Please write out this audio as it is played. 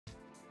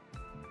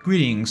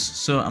Greetings.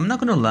 So I'm not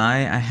gonna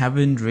lie, I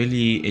haven't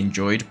really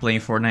enjoyed playing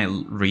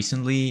Fortnite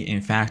recently.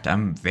 In fact,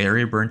 I'm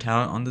very burnt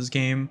out on this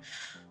game.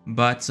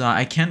 But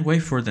I can't wait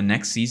for the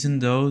next season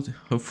though.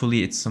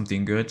 Hopefully it's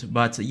something good.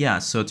 But yeah,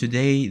 so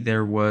today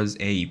there was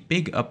a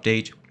big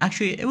update.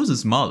 Actually, it was a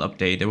small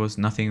update. There was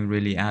nothing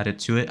really added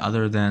to it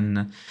other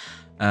than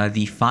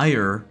the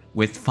Fire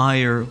with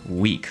Fire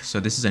week.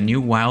 So this is a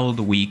new wild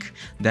week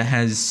that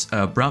has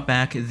brought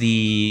back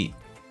the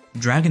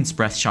Dragon's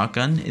Breath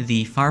shotgun.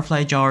 The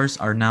Firefly jars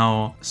are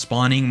now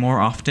spawning more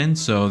often,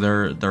 so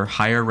they're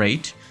higher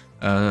rate.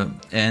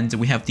 And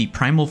we have the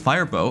Primal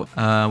Fire Bow.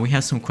 We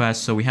have some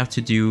quests, so we have to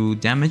do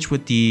damage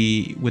with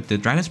the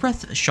Dragon's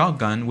Breath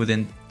shotgun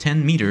within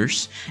 10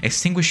 meters,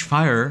 extinguish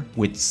fire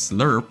with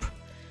Slurp,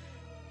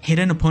 hit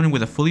an opponent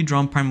with a fully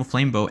drawn Primal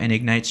Flame Bow, and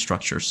ignite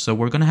structures. So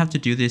we're gonna have to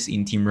do this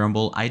in Team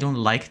Rumble. I don't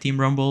like Team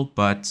Rumble,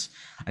 but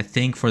I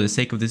think for the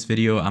sake of this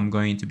video, I'm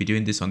going to be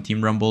doing this on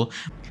Team Rumble.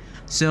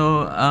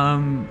 So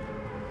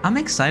I'm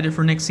excited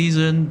for next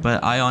season,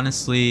 but I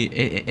honestly,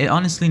 it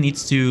honestly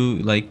needs to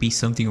like be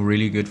something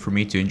really good for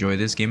me to enjoy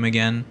this game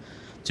again.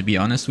 To be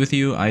honest with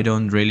you, I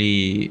don't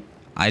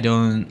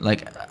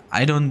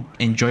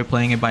enjoy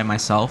playing it by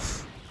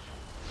myself.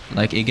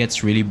 Like, it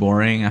gets really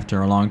boring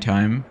after a long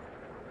time.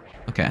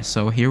 Okay,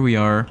 so here we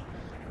are.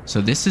 So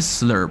this is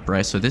Slurp,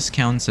 right? So this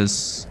counts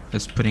as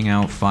putting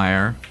out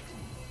fire.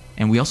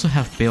 And we also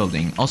have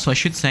building. Also, I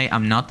should say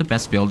I'm not the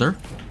best builder.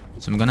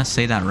 So I'm gonna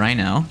say that right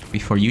now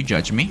before you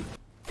judge me.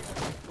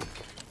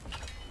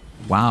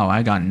 Wow,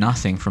 I got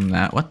nothing from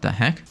that. What the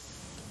heck?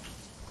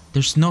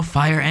 There's no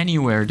fire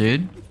anywhere,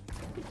 dude.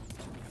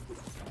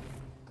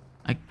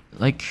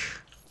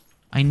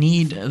 I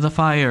need the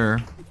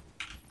fire.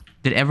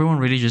 Did everyone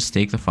really just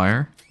take the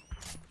fire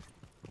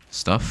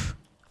stuff?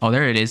 Oh,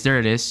 there it is. There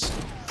it is.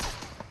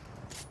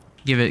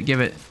 Give it.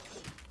 Give it.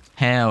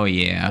 Hell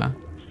yeah.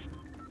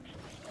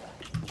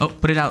 Oh,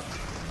 put it out.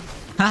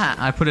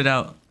 Haha, I put it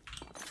out.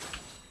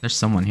 There's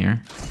someone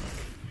here.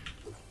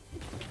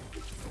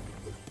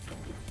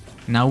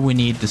 Now we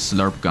need the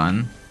Slurp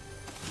gun.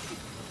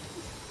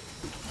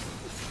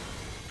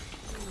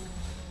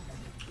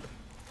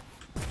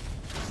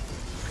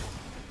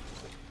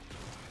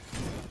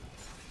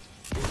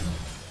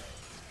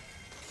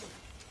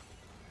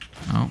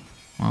 Oh,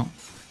 well.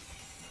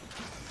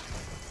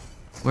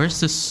 Where's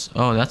this?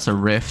 Oh, that's a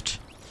rift.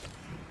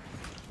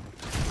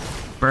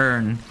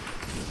 Burn.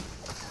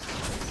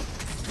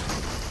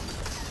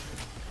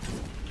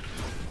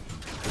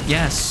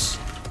 Yes.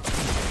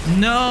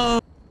 No.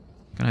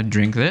 Gonna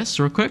drink this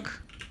real quick.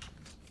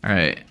 All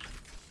right.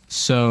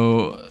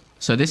 So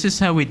this is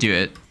how we do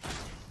it.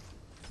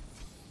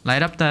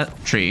 Light up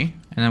that tree,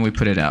 and then we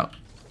put it out.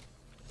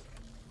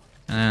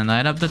 And then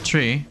light up the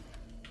tree,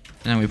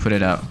 and then we put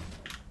it out.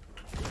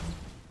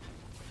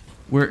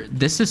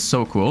 This is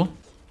so cool.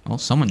 Oh,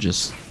 someone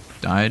just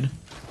died.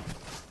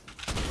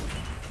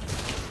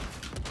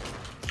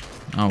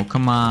 Oh,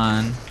 come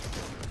on.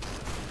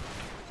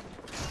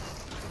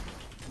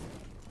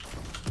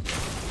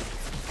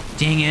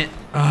 Dang it.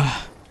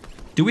 Ugh.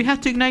 Do we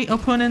have to ignite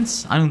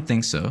opponents? I don't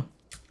think so.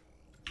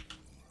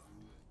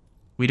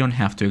 We don't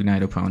have to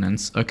ignite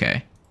opponents.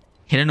 Okay.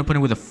 Hit an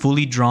opponent with a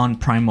fully drawn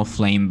Primal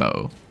Flame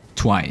Bow.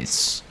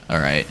 Twice.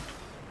 Alright.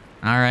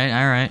 Alright,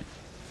 alright.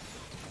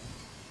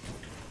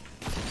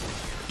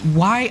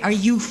 Why are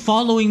you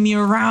following me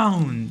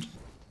around?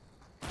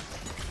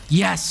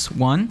 Yes,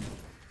 one.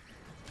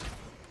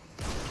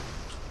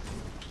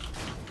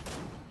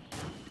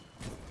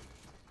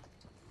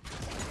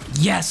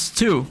 Yes,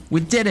 two.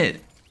 We did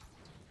it.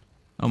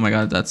 Oh my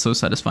god, that's so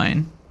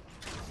satisfying.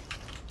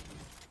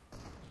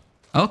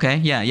 Okay,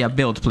 yeah,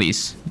 build,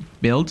 please.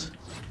 Build.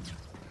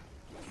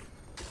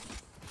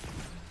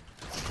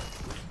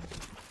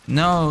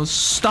 No,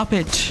 stop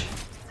it.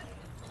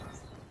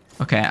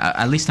 Okay,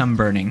 at least I'm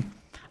burning.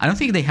 I don't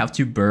think they have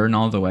to burn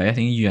all the way. I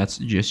think you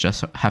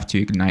just have to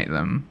ignite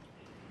them.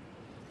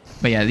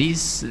 But yeah,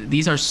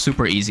 these are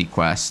super easy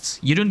quests.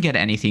 You don't get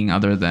anything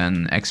other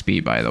than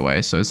XP, by the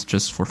way, so it's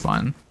just for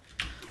fun.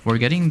 We're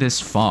getting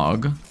this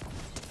fog.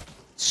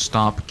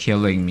 Stop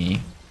killing me.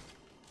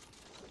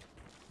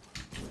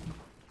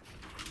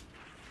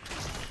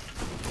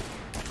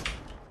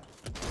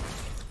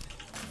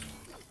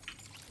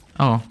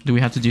 Oh, do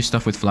we have to do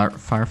stuff with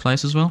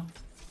fireflies as well?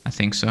 I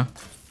think so.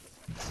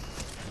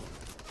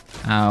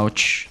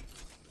 Ouch.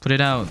 Put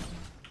it out.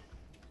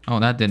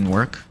 Oh, that didn't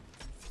work.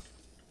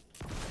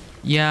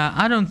 Yeah,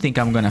 I don't think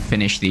I'm gonna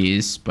finish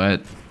these,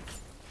 but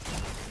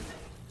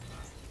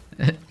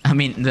I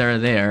mean, they're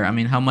there. I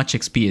mean, how much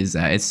XP is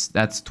that?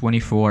 That's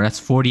 24. That's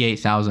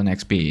 48,000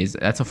 XP.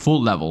 That's a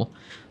full level.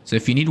 So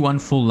if you need one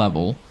full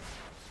level,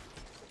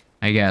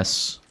 I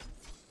guess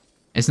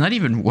it's not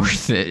even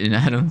worth it.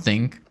 I don't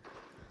think.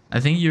 I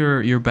think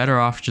you're better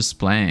off just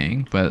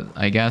playing. But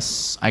I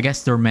guess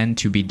they're meant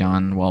to be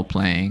done while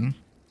playing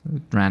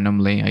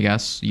randomly. I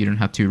guess you don't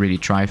have to really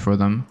try for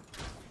them.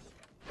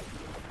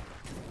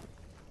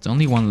 It's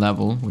only one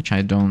level, which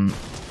I'm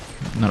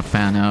not a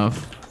fan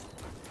of.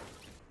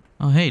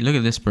 Oh, hey, look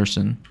at this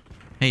person.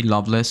 Hey,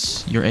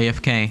 Loveless, you're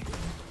AFK.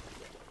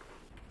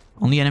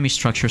 Only enemy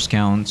structures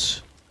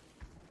count.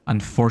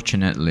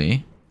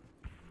 Unfortunately.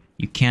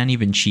 You can't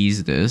even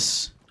cheese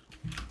this.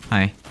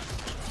 Hi.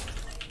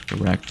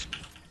 Correct.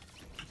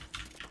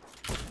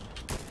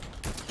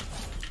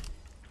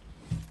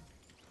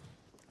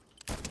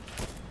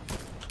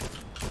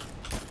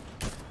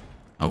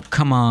 Oh,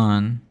 come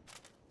on.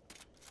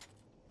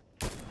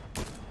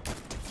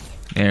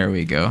 There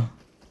we go.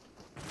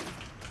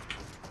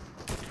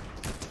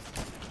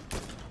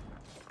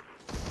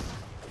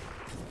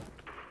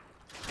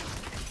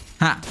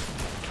 Ha!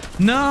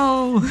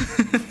 No!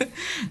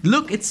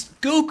 Look, it's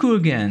Goku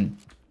again!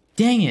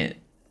 Dang it!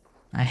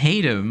 I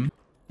hate him.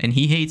 And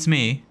he hates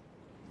me.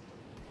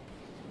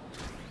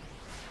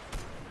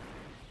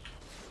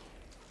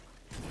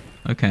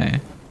 Okay.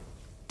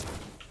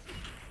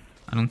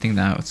 I don't think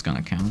that was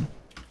gonna count.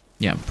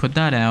 Yeah, put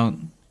that out.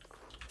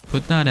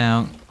 Put that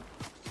out.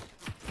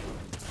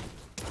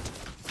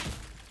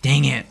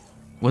 Dang it!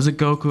 Was it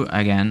Goku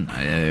again?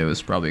 It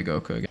was probably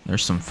Goku again.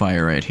 There's some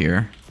fire right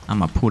here.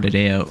 I'ma put it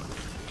out.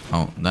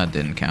 Oh, that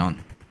didn't count.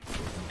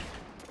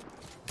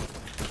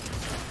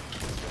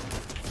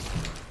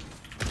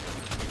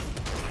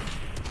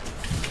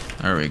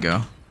 There we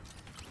go.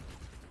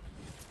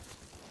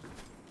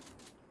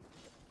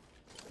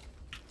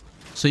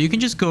 So you can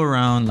just go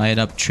around, light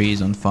up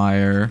trees on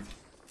fire,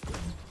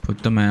 put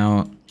them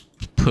out,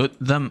 put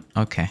them...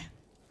 Okay,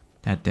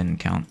 that didn't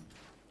count.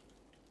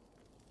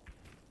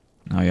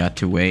 Now you have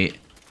to wait.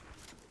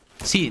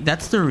 See,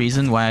 that's the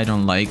reason why I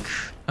don't like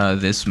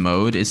this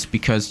mode, is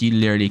because you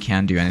literally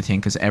can't do anything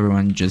because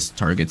everyone just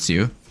targets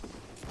you.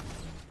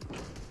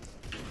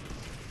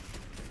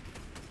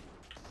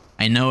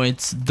 I know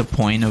it's the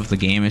point of the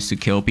game is to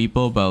kill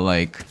people, but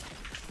like,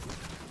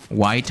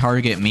 why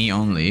target me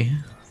only?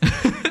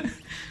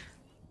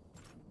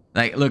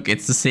 Like, look,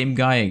 it's the same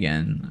guy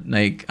again.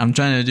 Like, I'm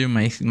trying to do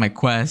my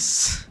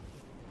quests.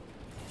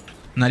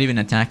 I'm not even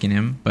attacking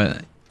him,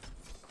 but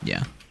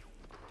yeah.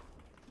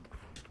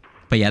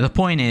 But yeah, the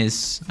point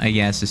is, I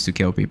guess, is to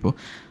kill people.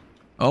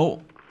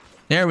 Oh,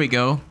 there we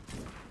go.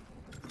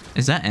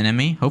 Is that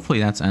enemy? Hopefully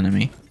that's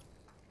enemy.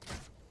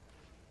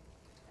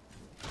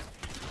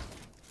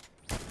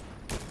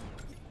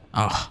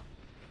 Oh,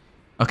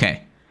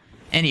 okay.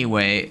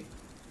 Anyway,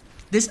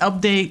 this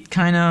update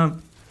kind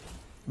of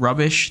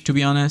rubbish, to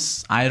be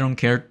honest. I don't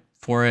care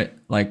for it,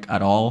 like,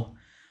 at all.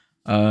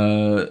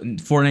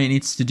 Fortnite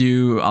needs to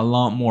do a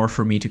lot more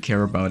for me to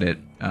care about it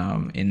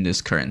in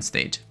this current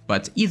state.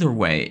 But either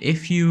way,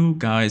 if you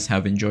guys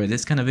have enjoyed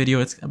this kind of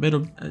video, it's a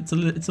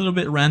little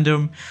bit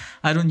random.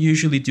 I don't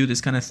usually do this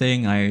kind of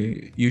thing.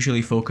 I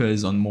usually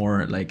focus on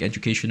more like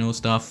educational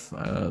stuff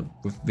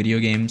with video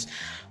games.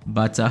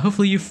 But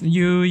hopefully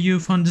you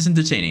found this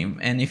entertaining.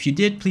 And if you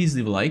did, please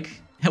leave a like.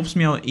 It helps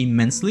me out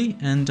immensely.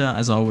 And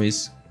as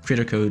always,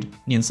 creator code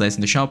neonslice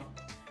in the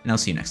shop. And I'll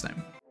see you next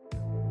time.